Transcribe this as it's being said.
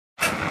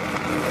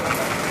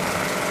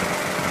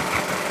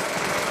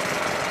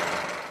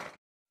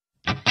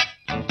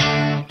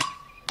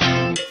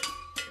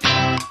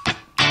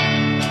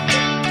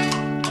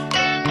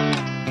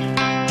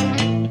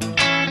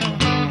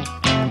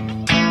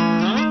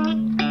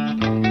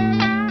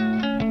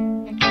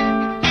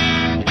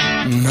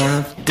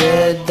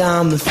bed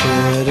down the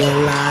third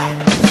line.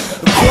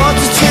 A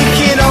quarter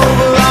ticking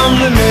over on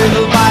the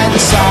middle by the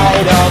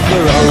side of the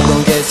road.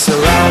 Don't get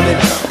surrounded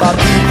by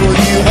people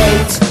you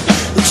hate.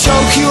 They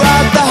choke you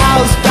out the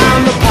house,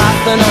 down the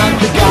path and out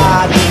the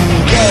garden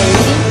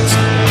gate.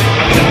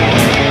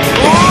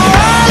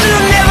 Oh,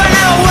 you'll never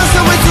know what's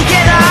the way to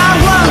get out.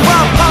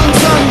 One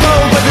punch on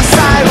over the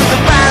side with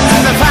the bands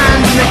and the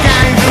fans and the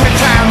gangs and the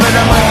tram with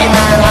the monkey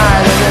man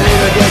hide and the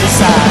little dirty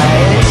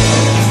side.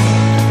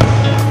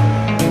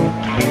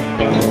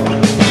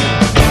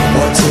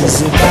 What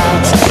is it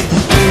that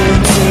you're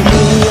doing to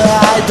me?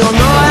 I don't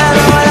know, I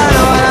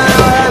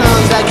know,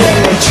 it's like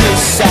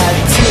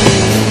electricity.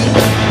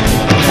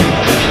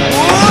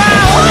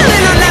 Wow,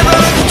 it'll never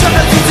let the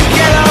trouble keep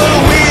together.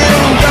 We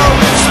don't go,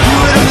 just do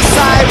it on the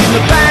side with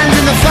the bands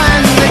and the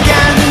fans and the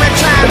gangs and the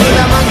tram with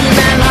the monkey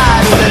man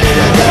hide with the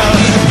little girl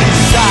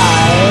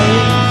inside.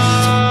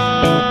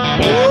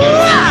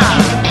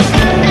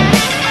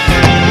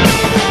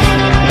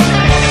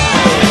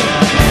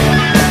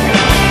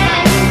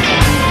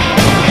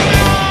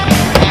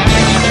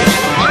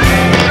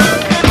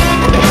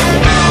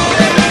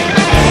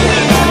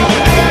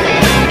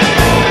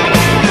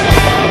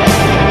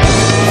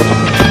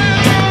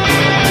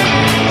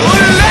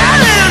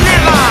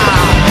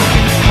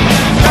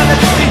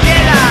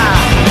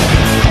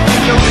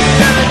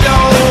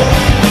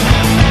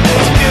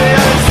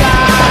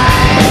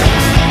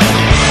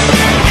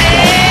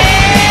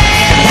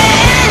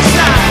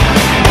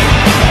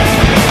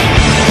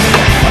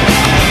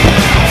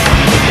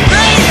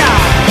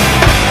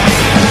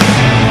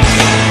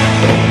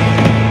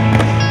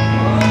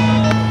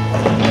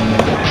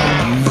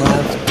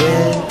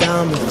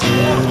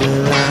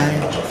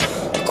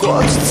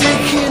 Quarters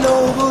ticking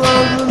over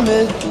on the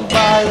middle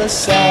by the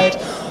side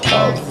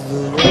of